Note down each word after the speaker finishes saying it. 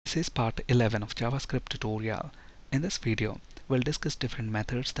This is part 11 of JavaScript tutorial. In this video, we'll discuss different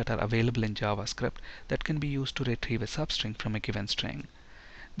methods that are available in JavaScript that can be used to retrieve a substring from a given string.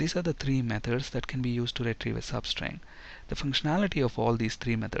 These are the three methods that can be used to retrieve a substring. The functionality of all these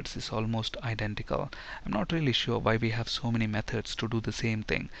three methods is almost identical. I'm not really sure why we have so many methods to do the same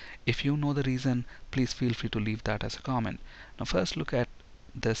thing. If you know the reason, please feel free to leave that as a comment. Now first look at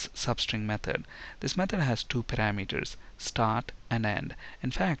this substring method. This method has two parameters, start and end. In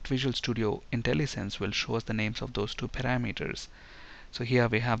fact, Visual Studio IntelliSense will show us the names of those two parameters. So here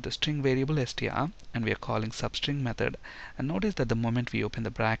we have the string variable str and we are calling substring method, and notice that the moment we open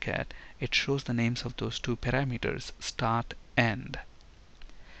the bracket, it shows the names of those two parameters, start, end.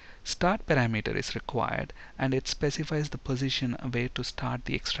 Start parameter is required and it specifies the position where to start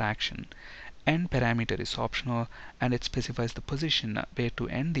the extraction. End parameter is optional and it specifies the position where to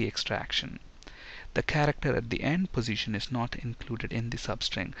end the extraction. The character at the end position is not included in the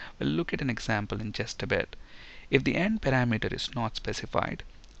substring. We'll look at an example in just a bit. If the end parameter is not specified,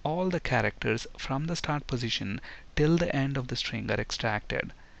 all the characters from the start position till the end of the string are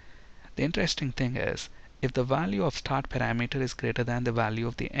extracted. The interesting thing is, if the value of start parameter is greater than the value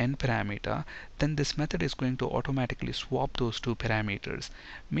of the end parameter, then this method is going to automatically swap those two parameters,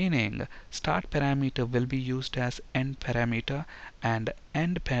 meaning start parameter will be used as end parameter and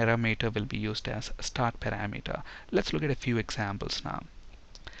end parameter will be used as start parameter. Let's look at a few examples now.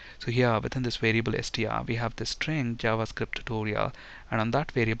 So here within this variable str we have the string JavaScript tutorial, and on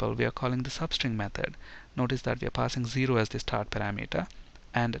that variable we are calling the substring method. Notice that we are passing 0 as the start parameter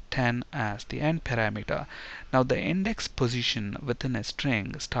and 10 as the end parameter. Now the index position within a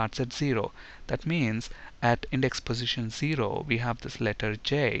string starts at 0. That means at index position 0 we have this letter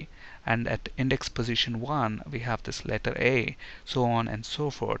J, and at index position 1 we have this letter A, so on and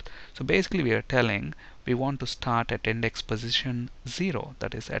so forth. So basically we are telling we want to start at index position 0,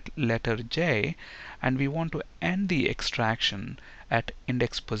 that is at letter J, and we want to end the extraction at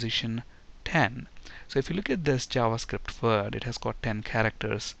index position 10. So if you look at this JavaScript word, it has got 10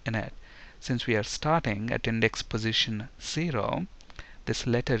 characters in it. Since we are starting at index position 0, this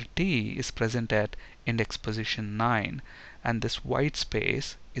letter T is present at index position 9, and this white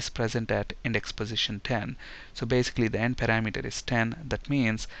space is present at index position 10. So basically the end parameter is 10. That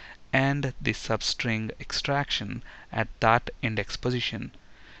means end the substring extraction at that index position.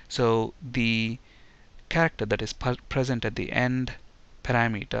 So the character that is present at the end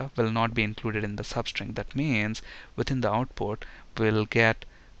parameter will not be included in the substring. That means within the output we'll get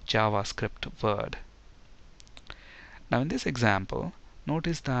JavaScript word. Now in this example,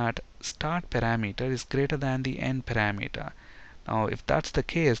 notice that start parameter is greater than the end parameter. Now if that's the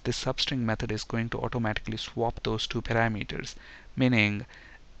case, this substring method is going to automatically swap those two parameters, meaning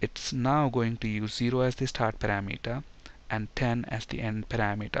it's now going to use 0 as the start parameter and 10 as the end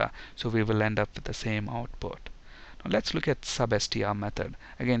parameter. So we will end up with the same output. Now let's look at substr method.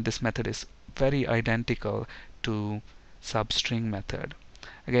 Again, this method is very identical to substring method.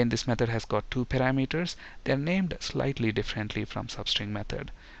 Again, this method has got two parameters. They are named slightly differently from substring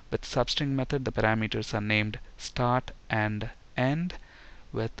method. With substring method, the parameters are named start and end.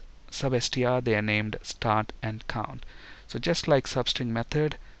 With substr, they are named start and count. So just like substring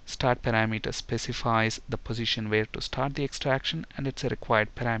method, start parameter specifies the position where to start the extraction, and it's a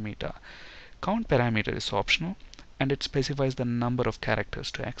required parameter. Count parameter is optional, and it specifies the number of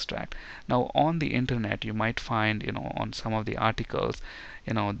characters to extract. Now on the internet you might find, on some of the articles,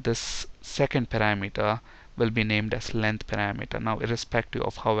 this second parameter will be named as length parameter. Now irrespective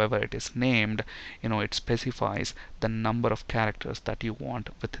of however it is named, it specifies the number of characters that you want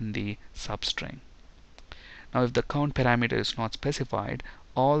within the substring. Now if the count parameter is not specified,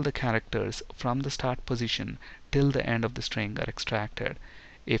 all the characters from the start position till the end of the string are extracted.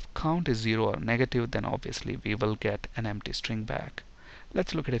 If count is 0 or negative, then obviously we will get an empty string back.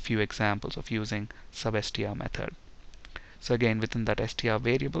 Let's look at a few examples of using substr method. So again, within that str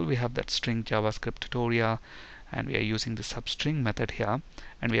variable we have that string JavaScript tutorial, and we are using the substring method here,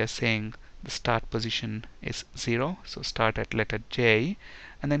 and we are saying the start position is 0, so start at letter J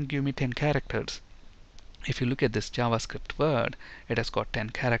and then give me 10 characters. If you look at this JavaScript word, it has got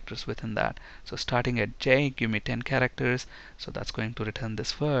 10 characters within that. So starting at J, give me 10 characters. So that's going to return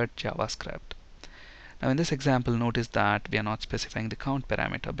this word JavaScript. Now in this example, notice that we are not specifying the count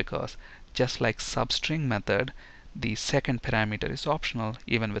parameter, because just like substring method, the second parameter is optional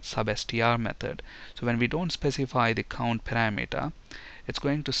even with substr method. So when we don't specify the count parameter, it's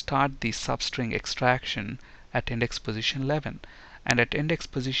going to start the substring extraction at index position 11. And at index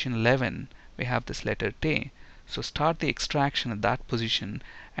position 11, we have this letter T. So start the extraction at that position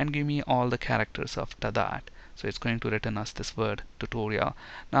and give me all the characters after that. So it's going to return us this word tutorial.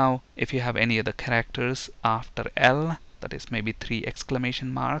 Now if you have any other characters after L, that is maybe 3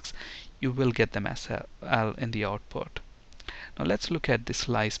 exclamation marks, you will get them as a L in the output. Now let's look at the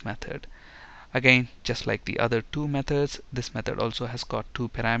slice method. Again, just like the other two methods, this method also has got 2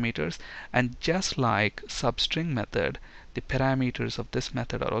 parameters, and just like substring method, the parameters of this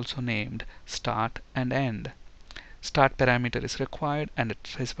method are also named start and end. Start parameter is required and it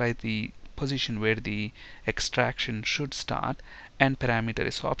specifies the position where the extraction should start. End parameter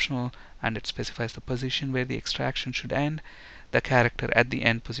is optional and it specifies the position where the extraction should end. The character at the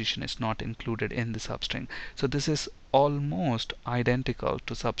end position is not included in the substring. So this is almost identical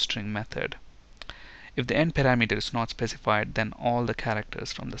to substring method. If the end parameter is not specified, then all the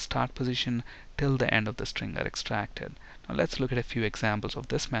characters from the start position till the end of the string are extracted. Now let's look at a few examples of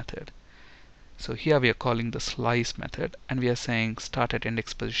this method. So here we are calling the slice method and we are saying start at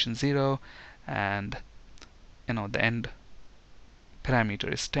index position 0 and the end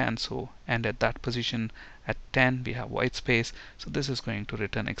parameter is 10, so end at that position at 10 we have white space, so this is going to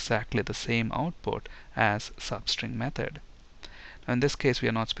return exactly the same output as substring method. Now in this case we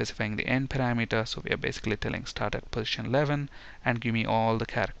are not specifying the end parameter, so we are basically telling start at position 11 and give me all the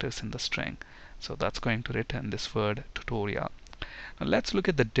characters in the string. So that's going to return this word tutorial. Now let's look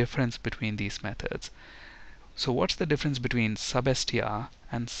at the difference between these methods. So what's the difference between substr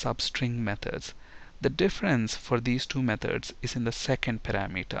and substring methods? The difference for these two methods is in the second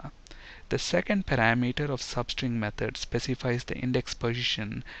parameter. The second parameter of substring method specifies the index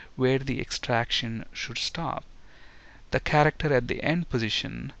position where the extraction should stop. The character at the end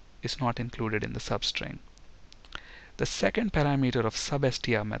position is not included in the substring. The second parameter of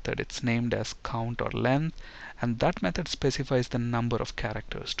substr method, it's named as count or length, and that method specifies the number of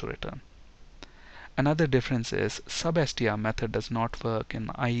characters to return. Another difference is substr method does not work in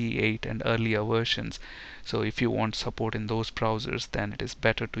IE8 and earlier versions, so if you want support in those browsers, then it is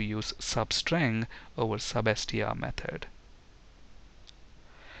better to use substring over substr method.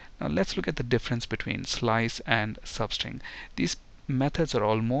 Now let's look at the difference between slice and substring. These methods are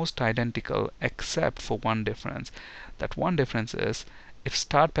almost identical except for one difference. That one difference is if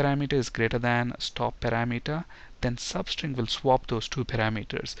start parameter is greater than stop parameter, then substring will swap those two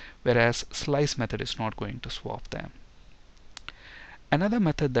parameters, whereas slice method is not going to swap them. Another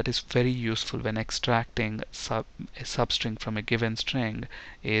method that is very useful when extracting a substring from a given string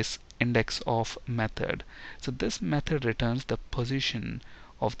is index of method. So this method returns the position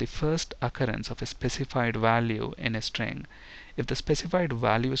of the first occurrence of a specified value in a string. If the specified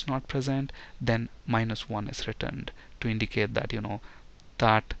value is not present, then -1 is returned to indicate that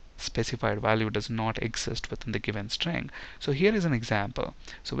that specified value does not exist within the given string. So here is an example.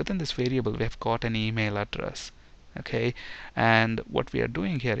 So within this variable we have got an email address. Okay, and what we are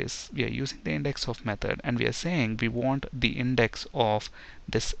doing here is we are using the index of method and we are saying we want the index of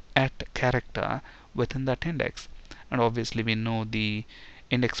this at character within that index, and obviously we know the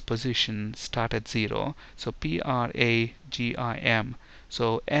index position start at 0, so PRAGIM,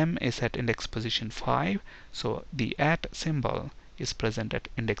 so M is at index position 5, so the at symbol is present at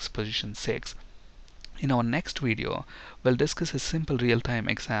index position 6. In our next video, we'll discuss a simple real-time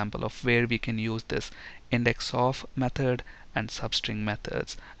example of where we can use this index of method and substring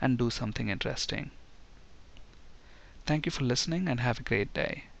methods and do something interesting. Thank you for listening and have a great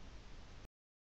day.